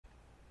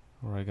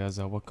Alright guys,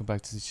 welcome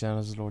back to the channel.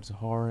 This is Lords of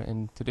Horror,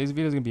 and today's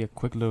video is going to be a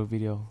quick little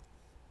video.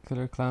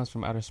 Killer Clowns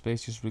from Outer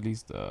Space just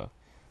released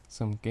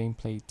some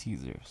gameplay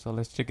teaser, so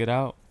let's check it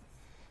out.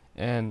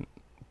 And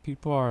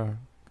people are a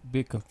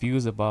bit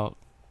confused about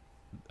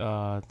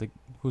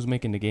who's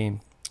making the game,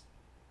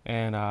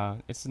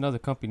 and it's another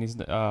company. It's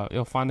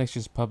Ilphonics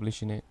just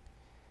publishing it,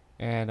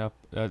 and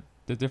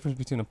the difference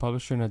between a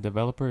publisher and a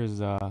developer is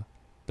the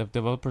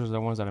developers are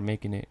the ones that are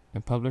making it,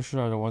 and publishers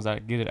are the ones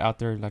that get it out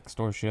there, like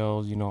store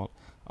shelves, you know,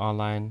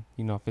 online,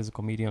 you know,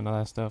 physical media and all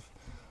that stuff.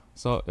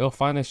 So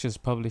Ilphonics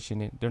just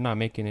publishing it. They're not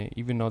making it,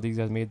 even though these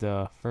guys made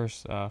the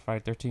first Friday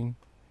 13,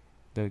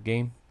 the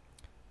game.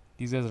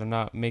 These guys are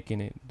not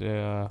making it.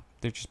 They're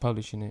just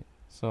publishing it.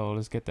 So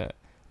let's get that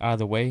out of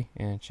the way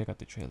and check out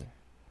the trailer.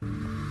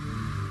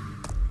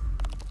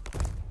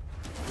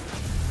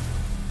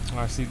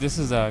 Alright, see, this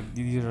is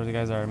these are the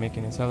guys that are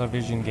making it.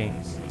 Television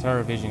Games.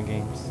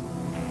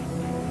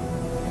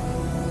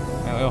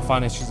 And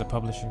Ilphonics is a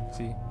publisher.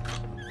 See.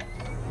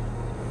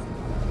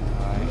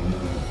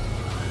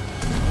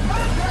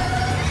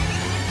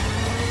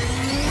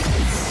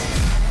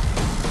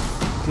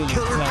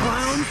 Killer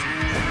clowns?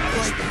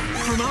 Like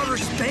from outer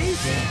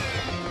space? Yeah.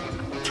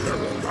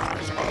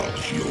 Terrorize all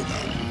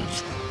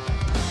humans.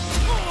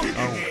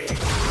 Oh.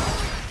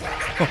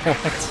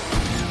 What?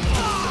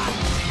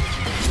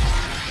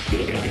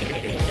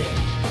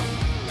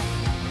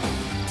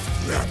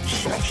 Wrap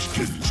soft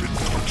skins in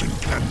cotton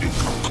candy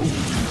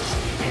cocoons.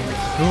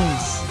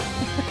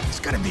 There's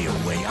gotta be a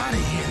way out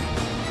of here.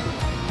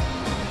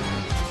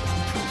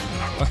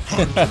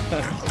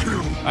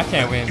 I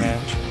can't win, man.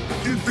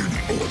 In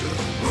order.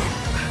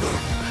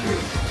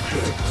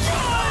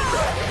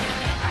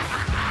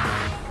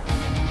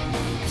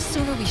 The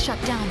sooner we shut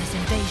down this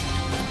invasion,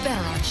 the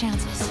better our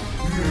chances.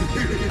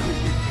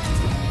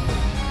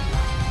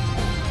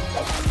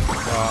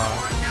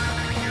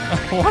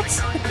 What?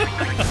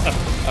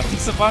 A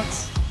pizza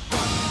box?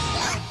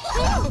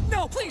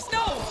 No, please, no!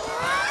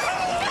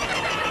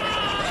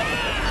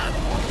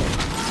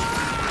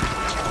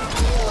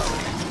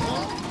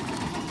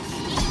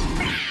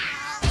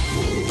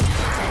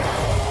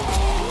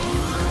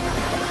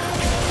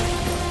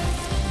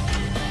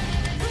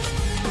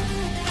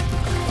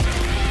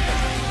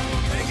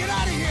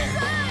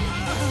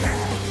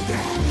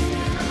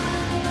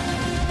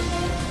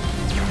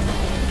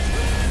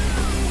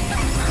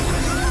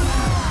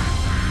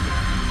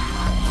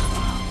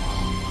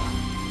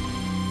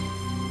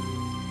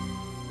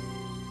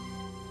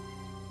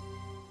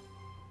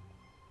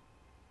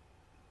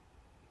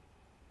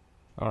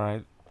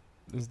 Alright,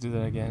 let's do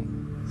that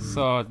again.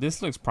 So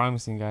this looks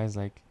promising, guys.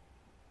 Like,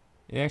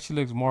 it actually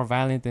looks more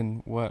violent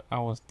than what I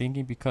was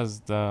thinking,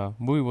 because the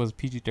movie was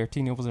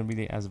PG-13. It wasn't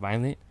really as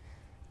violent,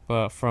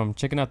 but from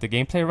checking out the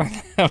gameplay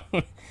right now,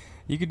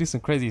 you could do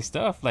some crazy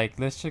stuff. Like,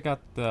 let's check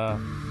out the,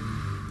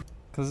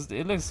 because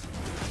it looks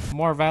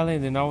more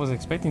violent than I was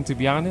expecting, to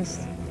be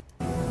honest.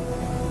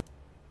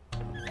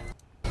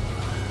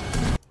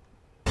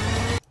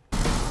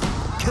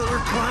 Killer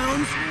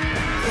clowns?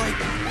 Like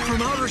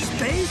from outer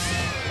space?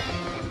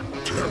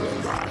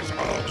 Terrorize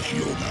all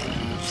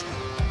humans.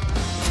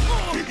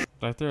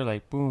 Right there,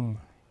 like, boom,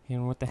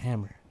 hitting with the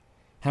hammer.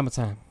 Hammer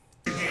time.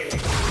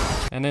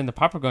 And then the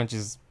popper gun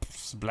just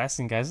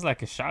blasting guys. It's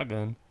like a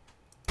shotgun.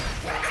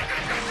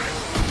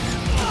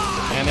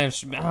 And then,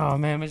 oh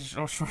man,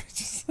 Shorty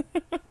just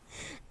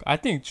I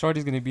think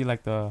Shorty's gonna be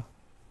like the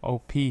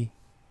OP,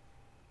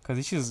 cause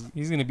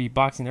he's gonna be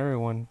boxing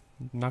everyone,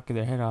 knocking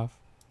their head off.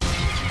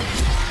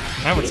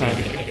 Hammer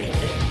time.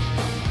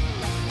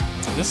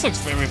 This looks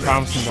very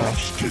promising though.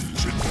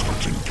 Skins in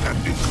cotton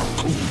candy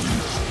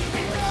cocoons.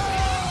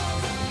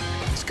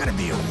 There's gotta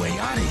be a way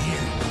out of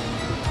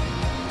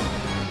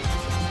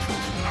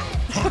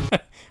here.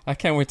 I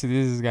can't wait to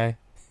do this guy.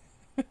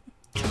 And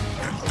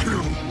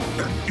kill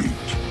and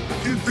eat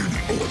in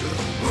order.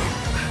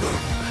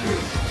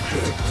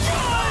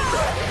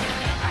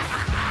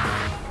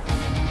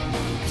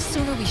 The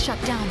sooner we shut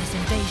down this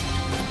invasion,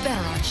 the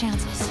better our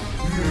chances.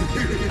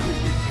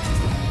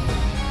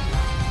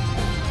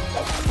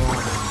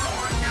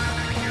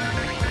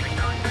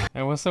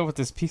 And what's up with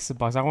this pizza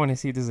box? I want to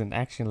see this in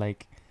action.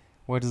 Like,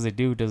 what does it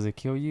do? Does it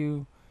kill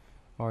you?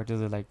 Or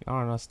does it, like, I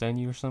don't know, stun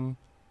you or something?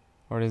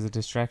 Or is it a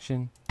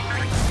distraction?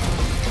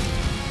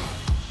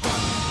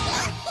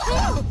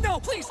 No,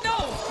 please, no!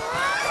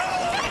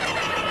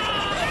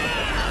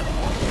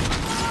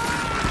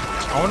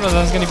 I wonder if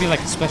that's gonna be like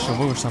a special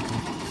move or something.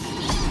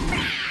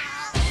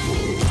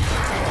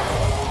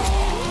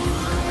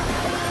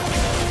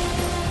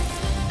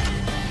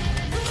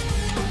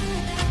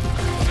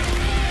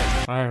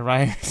 Alright,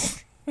 right.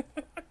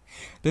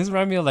 This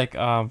reminds me of like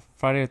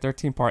Friday the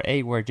 13th Part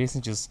 8, where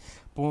Jason just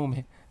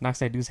boom knocks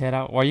that dude's head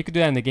out. Or you could do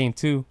that in the game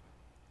too.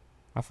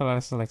 I feel like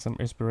that's like some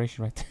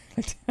inspiration right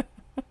there.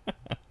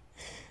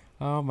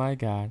 Oh my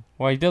god.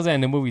 Well, he does that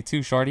in the movie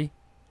too, Shorty.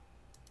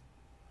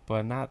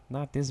 But not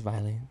this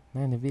violent.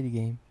 Not in the video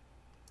game.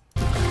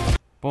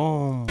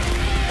 Boom.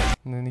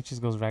 And then he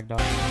just goes ragdoll.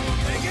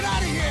 Hey, get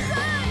out of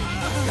here!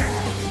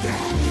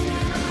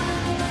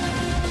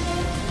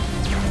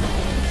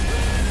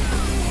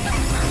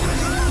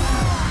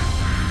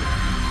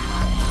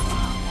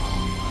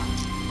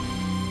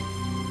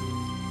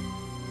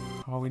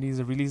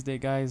 the release date,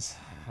 guys,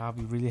 I'll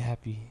be really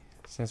happy.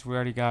 Since we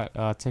already got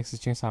Texas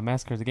Chainsaw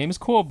Massacre. The game is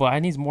cool, but I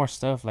need more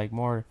stuff, like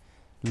more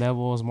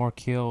levels, more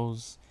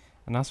kills.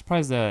 And I'm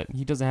surprised that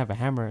he doesn't have a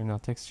hammer in a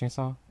Texas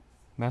Chainsaw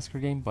Massacre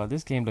game. But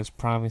this game looks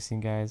promising,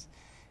 guys.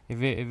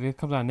 If it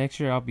comes out next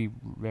year, I'll be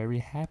very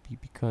happy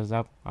because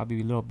I'll be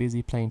a little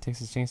busy playing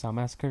Texas Chainsaw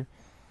Massacre.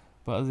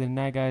 But other than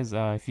that, guys,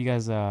 if you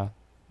guys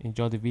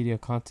enjoyed the video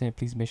content,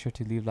 please make sure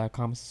to leave a like,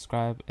 comment,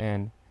 subscribe,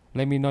 and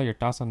let me know your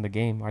thoughts on the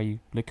game. Are you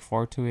looking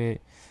forward to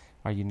it?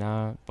 Are you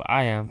not? But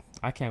I am.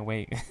 I can't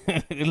wait.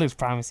 It looks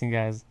promising,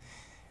 guys.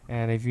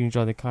 And if you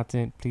enjoy the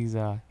content, please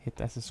hit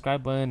that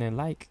subscribe button and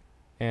like.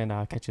 And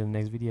I'll catch you in the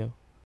next video.